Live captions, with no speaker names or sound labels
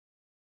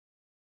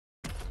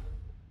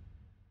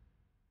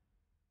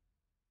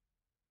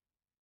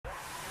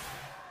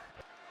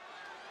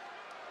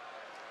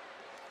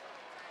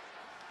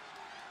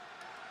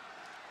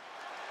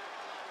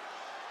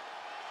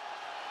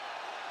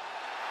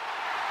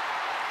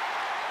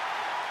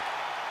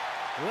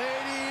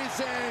Ladies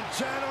and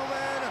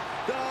gentlemen,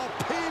 the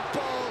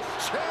People's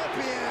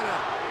Champion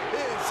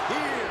is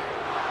here.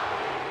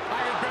 I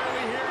can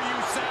barely hear you,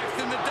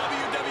 Saxton. The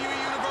WWE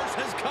Universe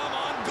has come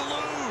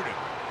unglued.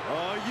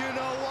 Oh, you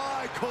know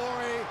why,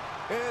 Corey?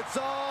 It's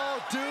all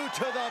due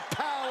to the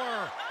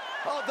power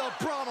of the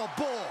Brahma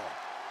Bull.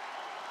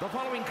 The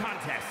following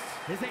contest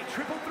is a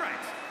triple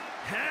threat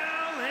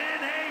Hell in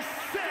a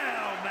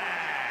Cell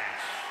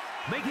match.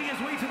 Making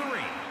his way to the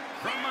ring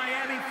from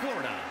Miami,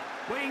 Florida,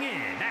 weighing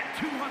in at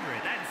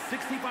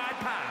 265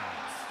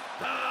 pounds,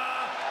 The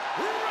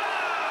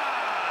Rock!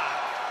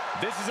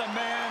 This is a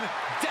man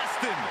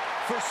destined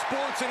for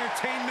sports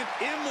entertainment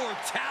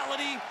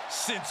immortality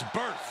since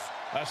birth.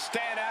 A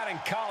standout in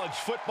college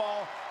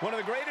football, one of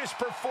the greatest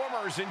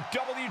performers in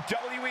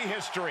WWE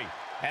history,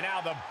 and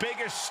now the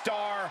biggest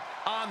star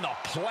on the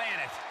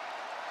planet.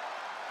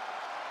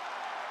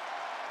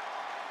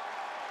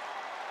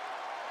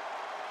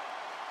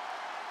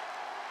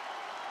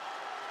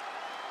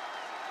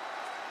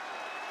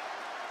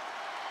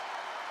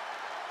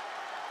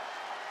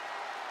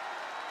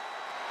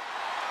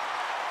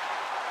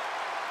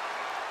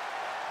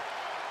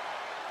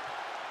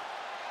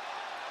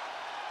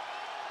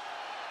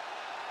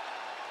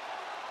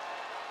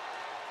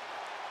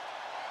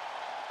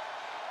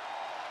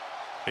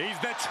 He's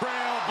the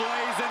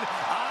trailblazing,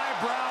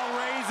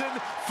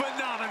 eyebrow-raising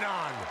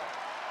phenomenon.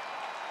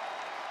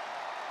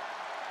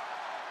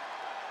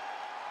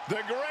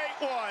 The Great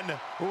One,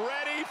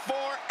 ready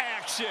for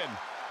action.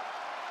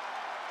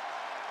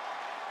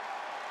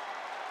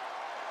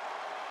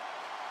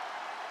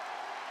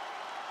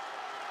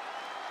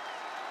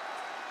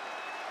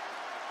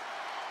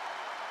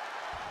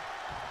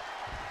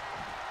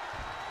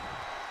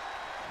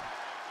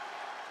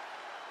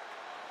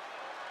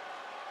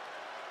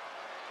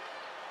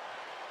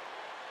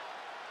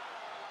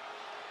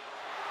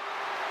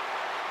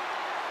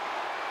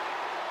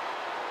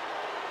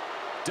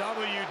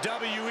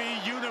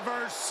 WWE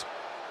Universe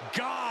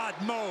God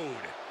Mode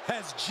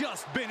has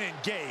just been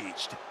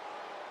engaged.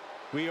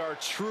 We are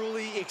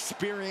truly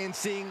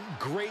experiencing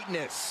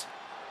greatness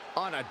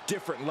on a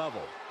different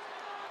level.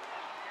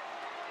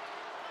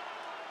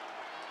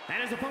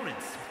 And his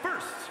opponents,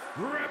 first,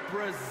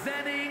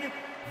 representing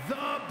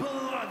the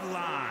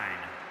Bloodline,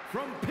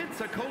 from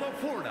Pensacola,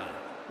 Florida,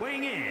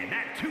 weighing in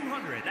at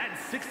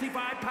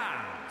 265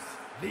 pounds,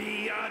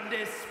 the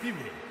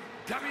Undisputed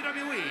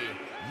WWE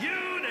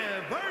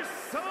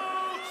Universal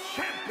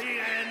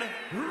Champion,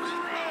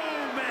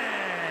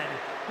 Roman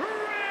Reigns!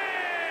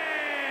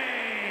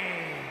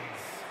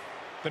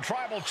 The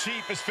Tribal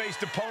Chief has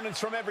faced opponents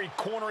from every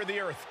corner of the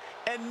earth,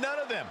 and none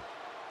of them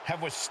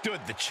have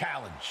withstood the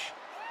challenge.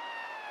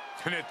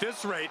 And at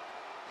this rate,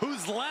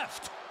 who's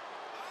left?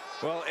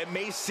 Well, it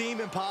may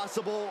seem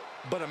impossible,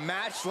 but a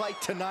match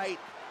like tonight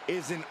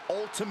is an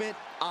ultimate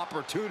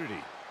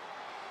opportunity.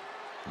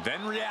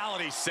 Then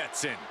reality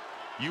sets in.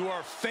 You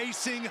are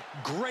facing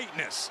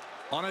greatness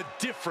on a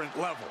different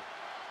level.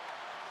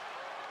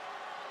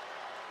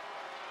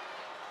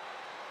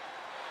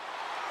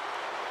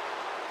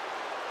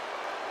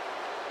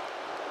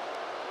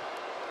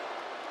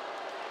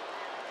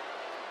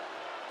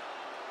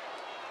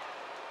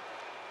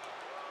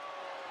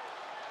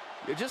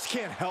 You just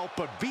can't help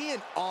but be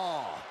in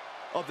awe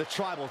of the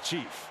Tribal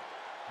Chief.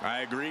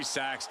 I agree,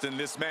 Saxton.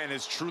 This man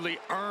has truly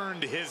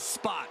earned his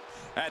spot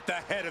at the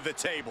head of the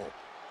table.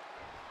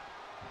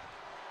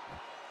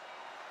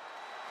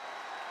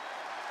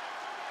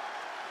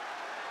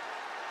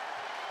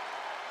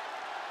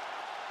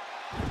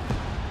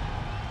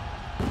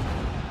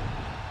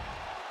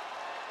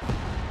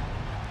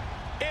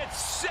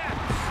 Seth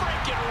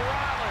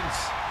Rollins,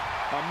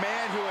 a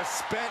man who has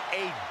spent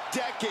a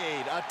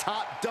decade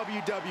atop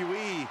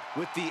WWE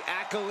with the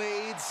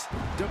accolades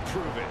to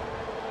prove it.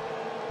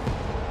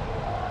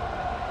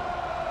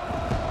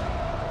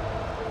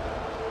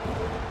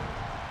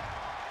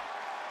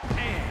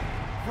 And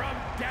from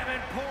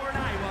Davenport,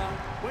 Iowa,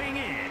 weighing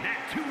in at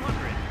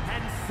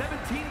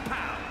 217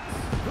 pounds,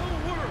 the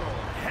World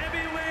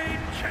Heavyweight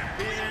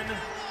Champion,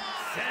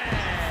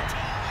 Seth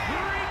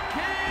Rollins!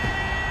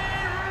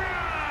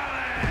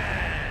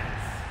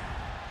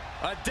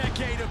 A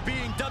decade of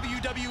being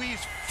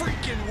WWE's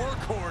freaking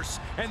workhorse,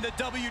 and the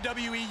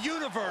WWE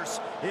Universe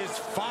is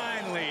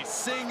finally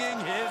singing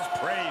his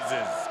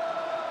praises.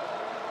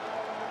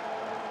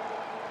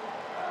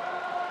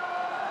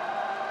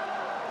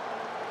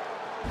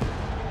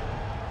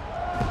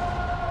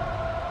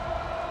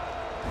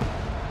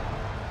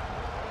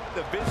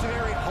 The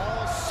visionary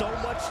hauls so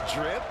much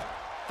drip,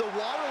 the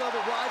water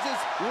level rises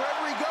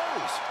wherever he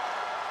goes.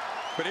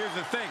 But here's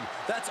the thing,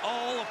 that's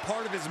all a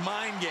part of his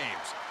mind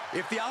games.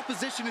 If the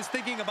opposition is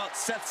thinking about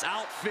Seth's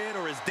outfit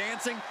or his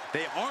dancing,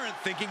 they aren't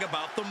thinking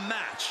about the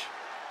match.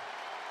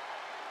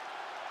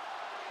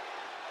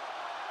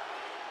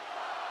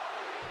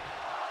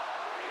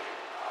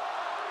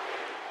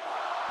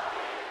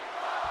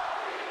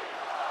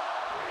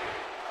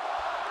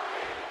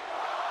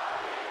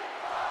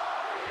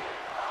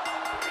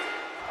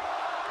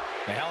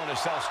 The Hell in a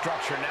Cell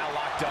structure now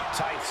locked up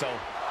tight, so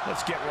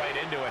Let's get right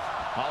into it.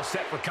 All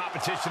set for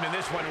competition in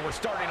this one, and we're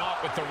starting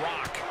off with The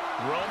Rock,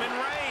 Roman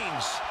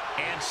Reigns,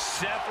 and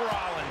Seth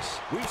Rollins.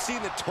 We've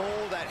seen the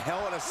toll that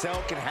Hell in a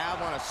Cell can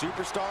have on a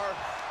superstar.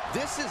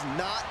 This is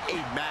not a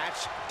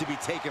match to be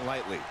taken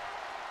lightly.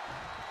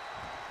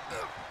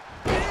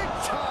 Big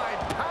time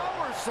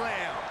power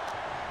slam.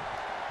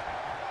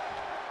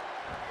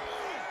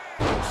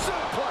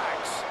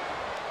 Suplex.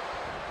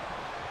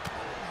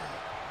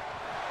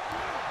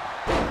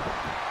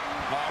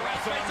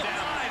 Wrestling him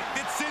down.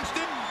 It's cinched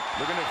in.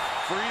 Looking to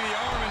free the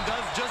arm and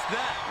does just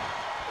that.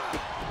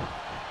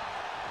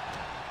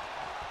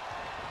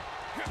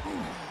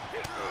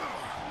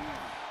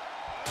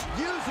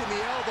 Using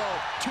the elbow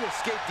to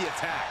escape the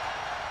attack.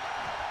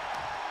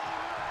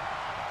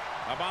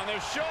 Up on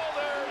their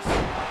shoulders.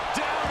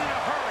 Down in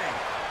a hurry.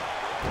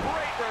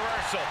 Great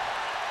reversal.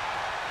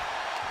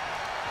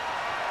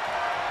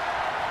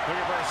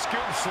 Looking for a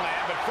scoop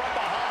slam, but from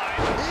behind.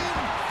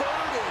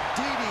 Inverted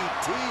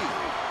DDT.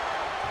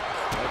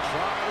 The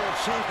Tribal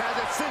Chief has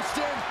it cinched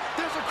in.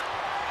 There's a...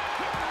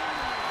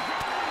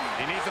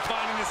 He needs to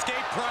find an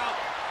escape route.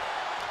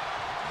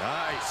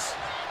 Nice.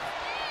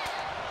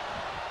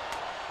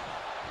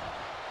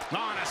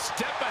 On a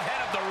step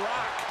ahead of The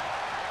Rock.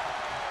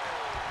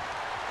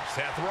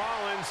 Seth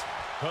Rollins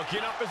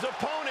hooking up his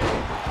opponent.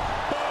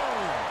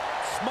 Boom!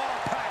 Small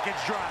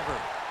package driver.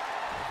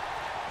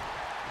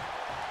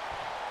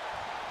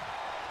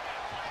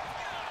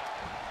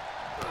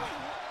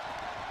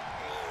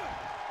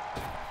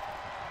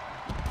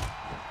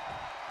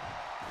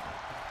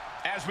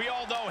 As we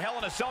all know, Hell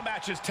in a Cell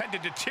matches tend to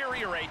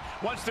deteriorate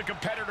once the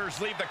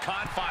competitors leave the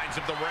confines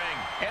of the ring.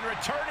 And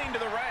returning to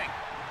the ring.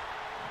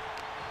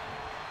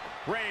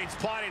 Reigns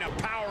plotting a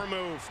power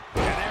move.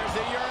 And there's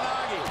the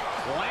Uranagi.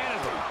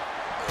 Landed him.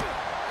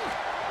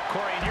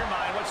 Corey, in your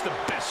mind, what's the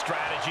best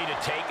strategy to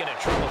take in a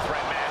triple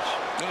threat match?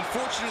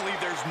 Unfortunately,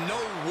 there's no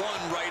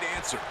one right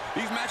answer.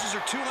 These matches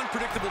are too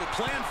unpredictable to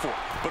plan for,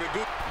 but a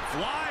good...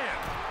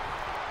 Flying.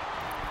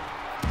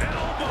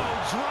 Elbow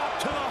drop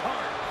to the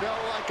heart.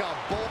 Felt like a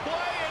bull.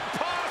 Flying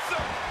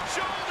possum.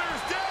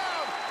 Shoulders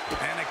down.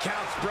 And the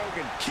count's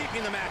broken,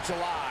 keeping the match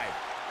alive.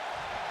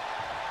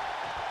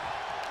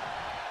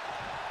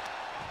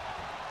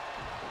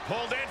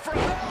 Pulled in for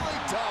Belly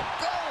to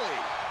belly.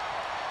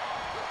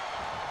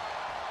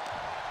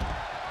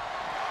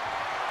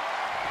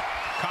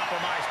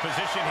 Compromised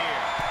position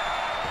here.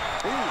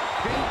 Ooh,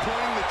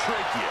 pinpointing the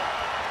trachea.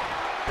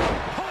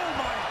 Oh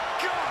my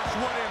gosh,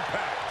 what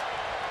impact.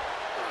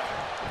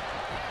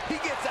 He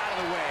gets out of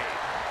the way.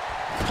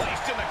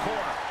 Placed in the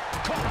corner.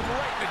 Caught him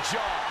right in the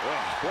jaw.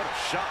 Oh, what a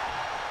shot.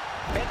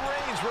 And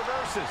Reigns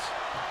reverses.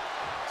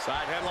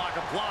 Side headlock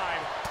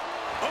applied.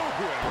 Oh,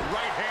 and a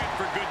right hand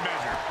for good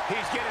measure.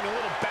 He's getting a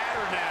little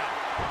battered now.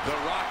 The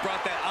Rock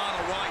brought that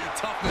Anarai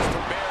toughness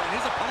to bear, and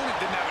his opponent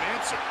didn't have an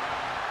answer.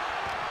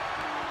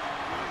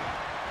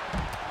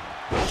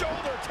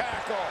 Shoulder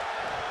tackle.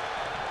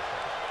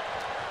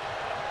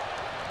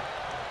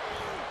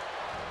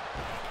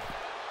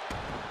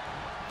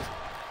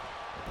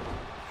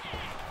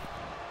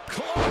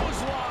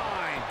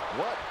 Clothesline.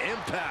 What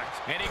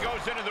impact. And he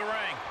goes into the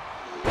ring.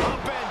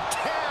 Up and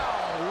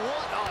down.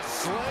 What a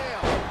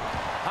slam.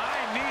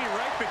 High knee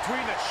right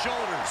between the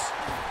shoulders.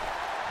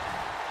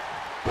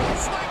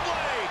 Sling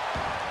blade.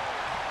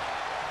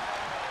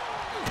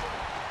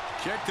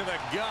 Kick to the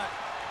gut.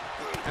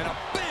 And a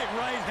big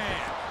right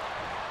hand.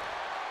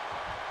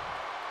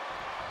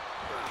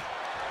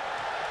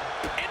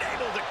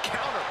 Able to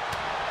counter.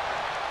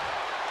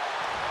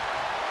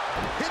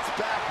 Hits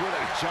back with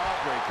a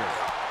jawbreaker.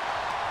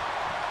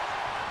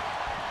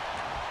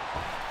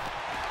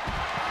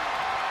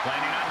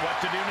 Planning on what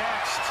to do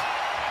next.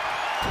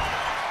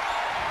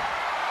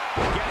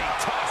 Getting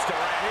tossed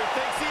around. He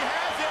thinks he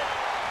has it.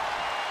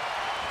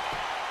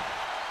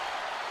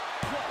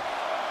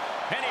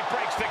 And he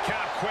breaks the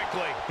count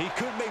quickly. He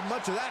couldn't make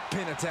much of that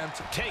pin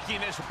attempt.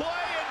 Taking this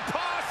flying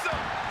possum.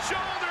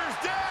 Shoulders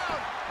down.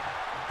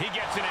 He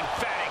gets an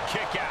emphatic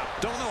kick out.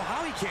 Don't know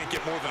how he can't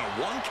get more than a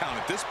 1 count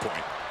at this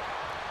point.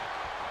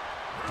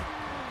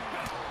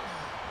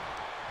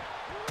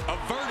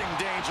 Averting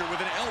danger with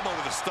an elbow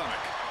to the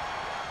stomach.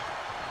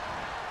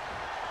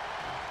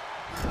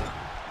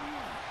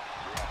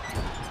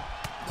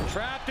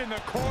 Trapped in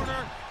the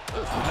corner.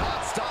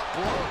 Non-stop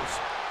blows.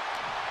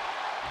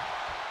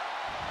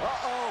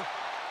 Uh-oh.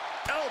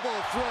 Elbow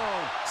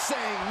thrown,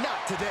 saying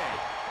not today.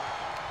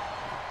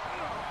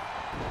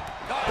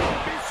 I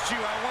missed you.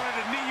 I wanted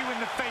to knee you in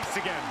the face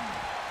again.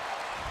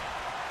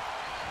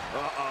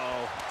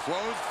 Uh-oh.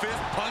 Closed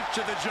fist punch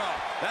to the jaw.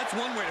 That's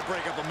one way to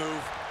break up a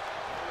move.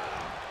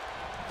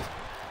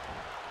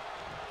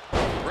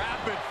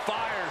 Rapid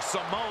fire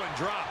Samoan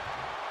drop.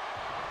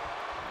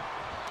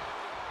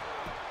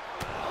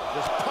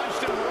 Just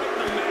punched him right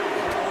in the mouth.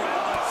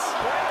 Relentless.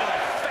 Right to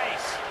the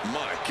face.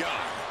 My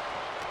God.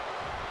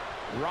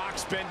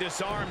 Rock's been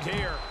disarmed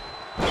here.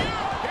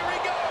 Yeah, here he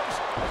goes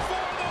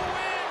for the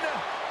win.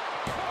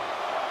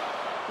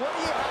 What do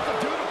you have to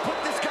do to put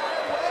this guy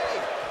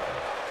away?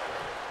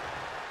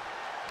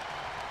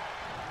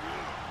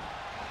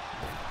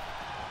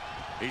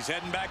 He's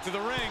heading back to the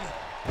ring.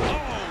 Oh,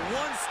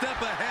 one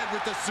step ahead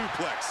with the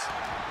suplex.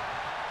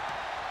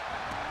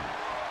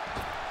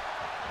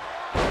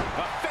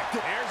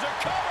 Effective. Here's a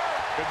cover.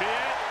 Could be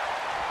it.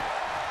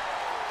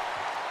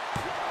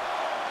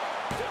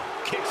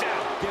 Kicks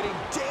out. Getting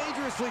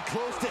dangerously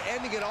close to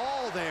ending it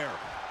all there.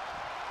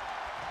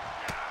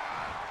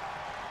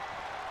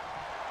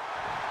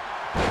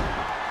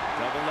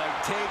 Double leg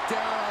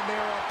takedown on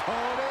their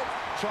opponent.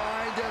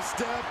 Trying to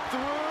step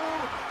through.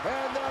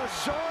 And the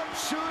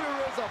sharpshooter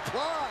is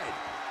applied.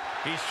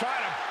 He's trying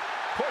to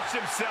push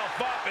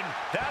himself up, and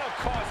that'll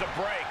cause a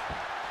break.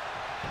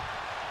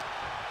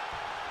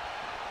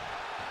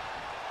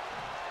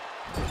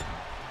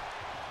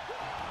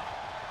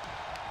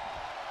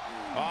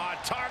 Oh,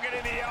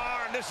 targeting the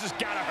arm. This has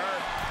got to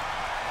hurt.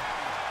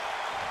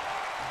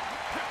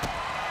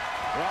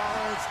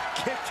 Rollins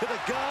kick to the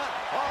gut.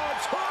 Oh,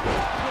 top.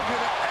 We're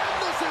going to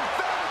end this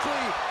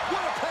emphatically.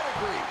 What a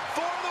pedigree.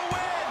 For the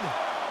win.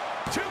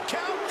 2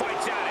 count.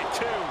 Fights out at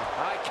 2.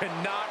 I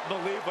cannot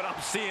believe what I'm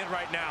seeing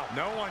right now.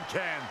 No one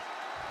can.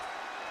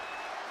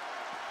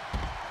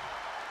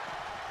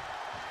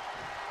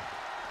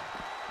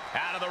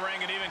 Out of the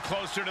ring and even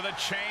closer to the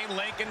chain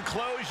link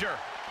enclosure.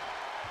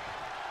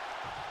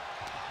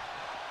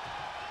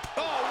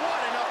 Oh,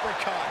 what an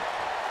uppercut.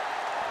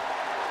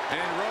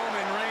 And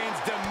Roman Reigns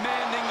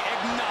demanding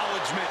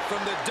acknowledgement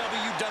from the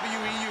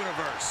WWE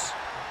Universe.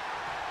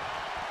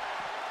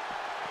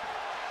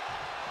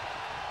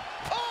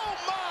 Oh,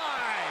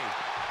 my!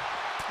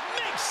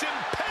 Makes him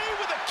pay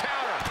with a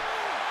counter.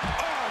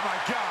 Oh, my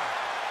God.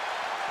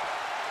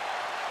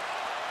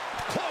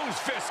 Closed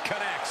fist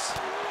connects.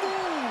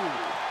 Ooh.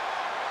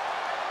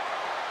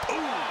 Ooh,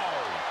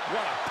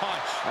 what a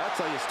punch. That's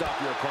how you stop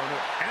your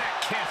opponent. And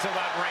that canceled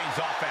out Reigns'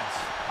 offense.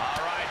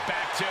 All right,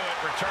 back to it,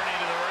 returning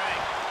to the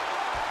ring.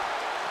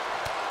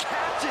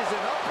 Catches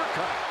an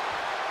uppercut.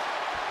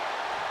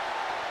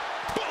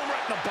 Boom,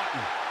 right in the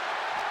button.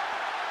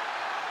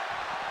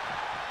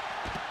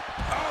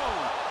 Oh!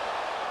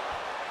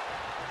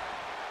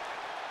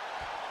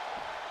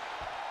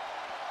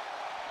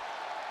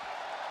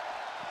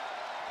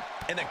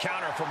 And the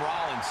counter from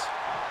Rollins.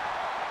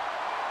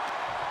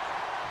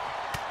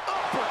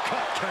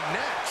 Uppercut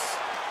connects.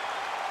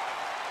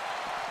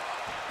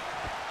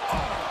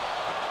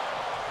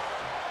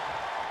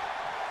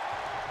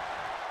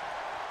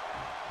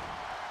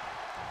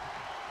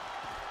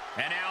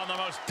 And now in the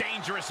most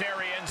dangerous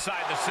area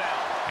inside the cell.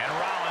 And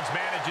Rollins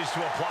manages to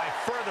apply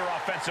further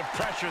offensive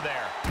pressure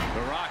there.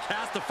 The Rock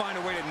has to find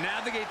a way to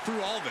navigate through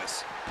all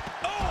this.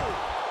 Oh!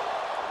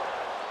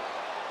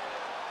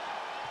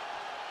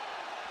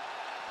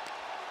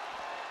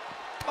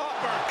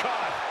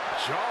 Uppercut.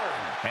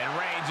 Jarring. And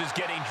Reigns is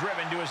getting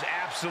driven to his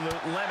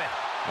absolute limit.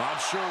 Well,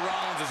 I'm sure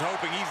Rollins is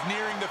hoping he's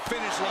nearing the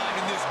finish line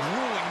in this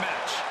grueling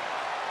match.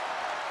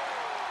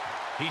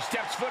 He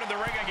steps foot in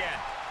the ring again.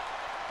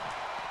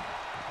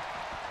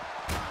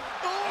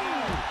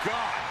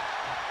 God.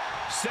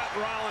 Seth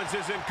Rollins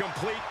is in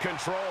complete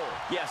control.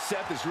 Yeah,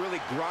 Seth is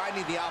really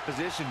grinding the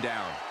opposition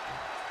down.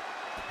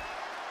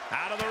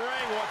 Out of the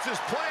ring, what's his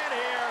plan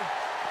here?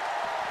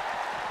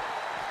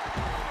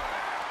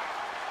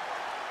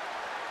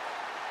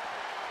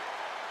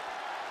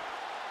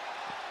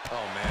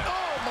 Oh, man.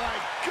 Oh, my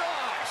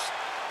gosh.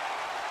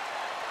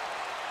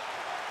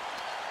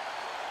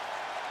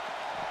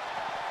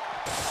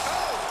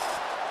 Oh!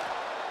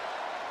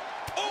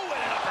 Oh,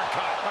 and an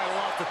uppercut. I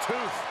lost a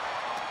tooth.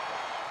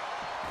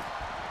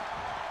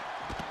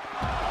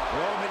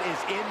 Roman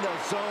is in the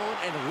zone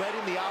and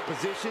letting the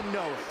opposition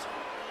know it.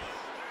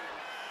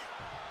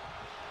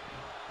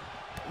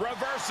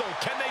 Reversal.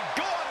 Can they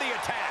go on the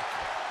attack?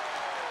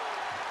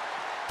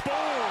 Boom,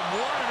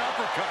 what an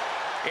uppercut.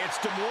 It's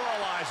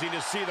demoralizing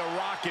to see The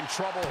Rock in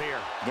trouble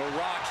here. The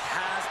Rock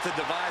has to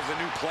devise a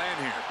new plan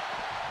here.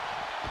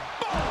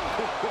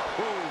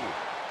 Boom.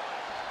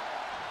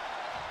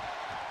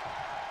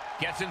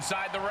 Gets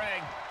inside the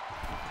ring.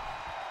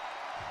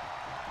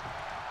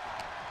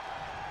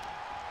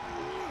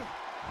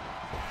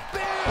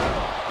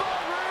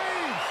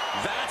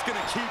 That's going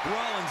to keep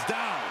Rollins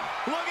down.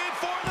 Looking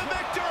for the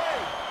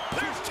victory.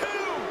 There's 2.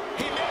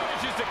 He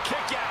manages to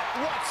kick out.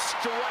 What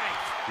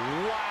strength.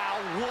 Wow,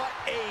 what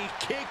a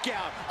kick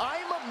out.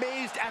 I'm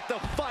amazed at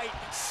the fight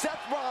Seth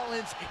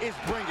Rollins is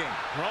bringing.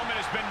 Roman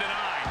has been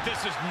denied.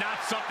 This is not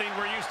something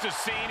we're used to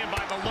seeing, and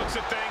by the looks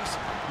of things,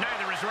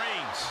 neither is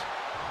Reigns.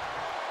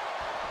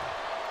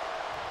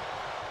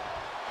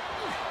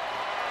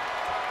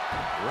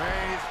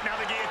 Reigns. Now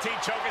the guillotine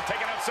choke is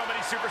taking out so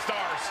many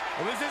superstars.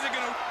 Well, this isn't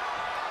going to...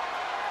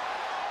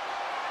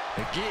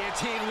 The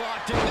guillotine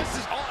locked in.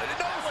 This is all...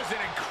 That was an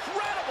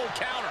incredible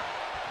counter.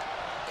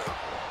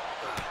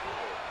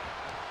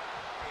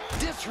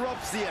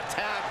 Disrupts the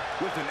attack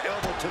with an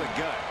elbow to the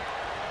gut.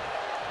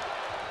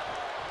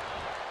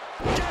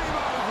 Game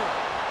over.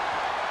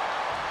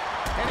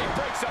 And he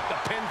breaks up the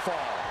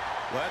pinfall.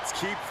 Let's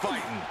keep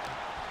fighting.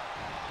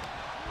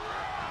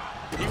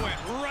 He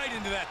went right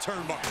into that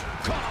turnbuckle.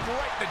 Caught him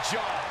right in the jaw.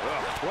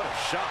 Ugh, what a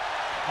shot.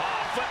 Oh,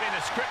 flipping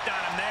the script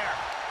on him there.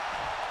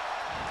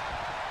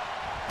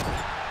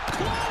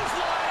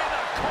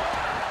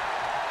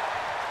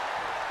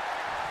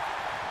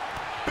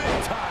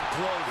 big-time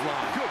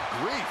clothesline. Good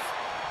grief.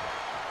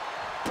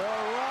 The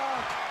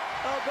Rock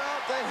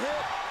about to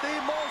hit the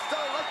most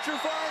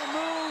electrifying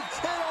move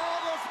in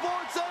all of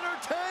sports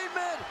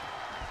entertainment.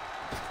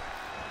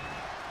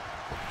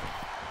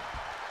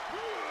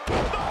 The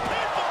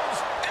People's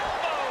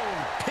Elbow.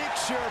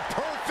 Picture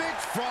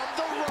perfect from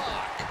The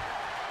Rock.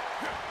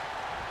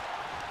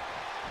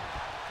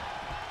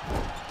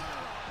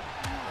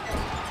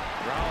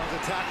 Rollins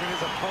attacking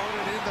his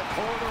opponent in the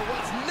corner.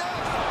 What's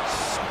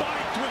next?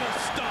 Spiked with a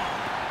stomp.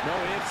 No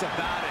ifs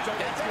about it.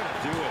 That's going to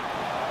do it.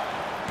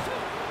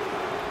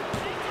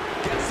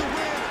 Gets the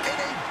win in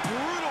a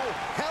brutal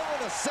Hell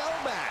in a Cell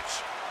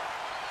match.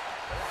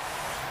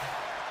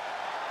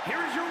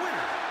 Here is your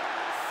winner,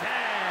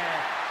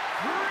 Seth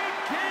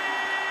Rollins.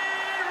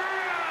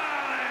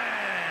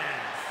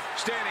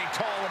 Standing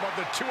tall above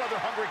the two other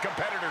hungry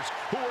competitors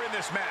who were in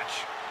this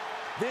match.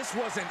 This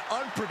was an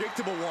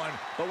unpredictable one,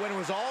 but when it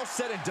was all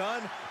said and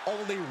done,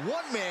 only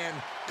one man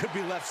could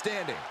be left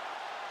standing.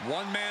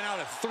 One man out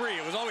of three.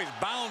 It was always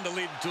bound to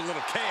lead to a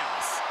little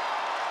chaos.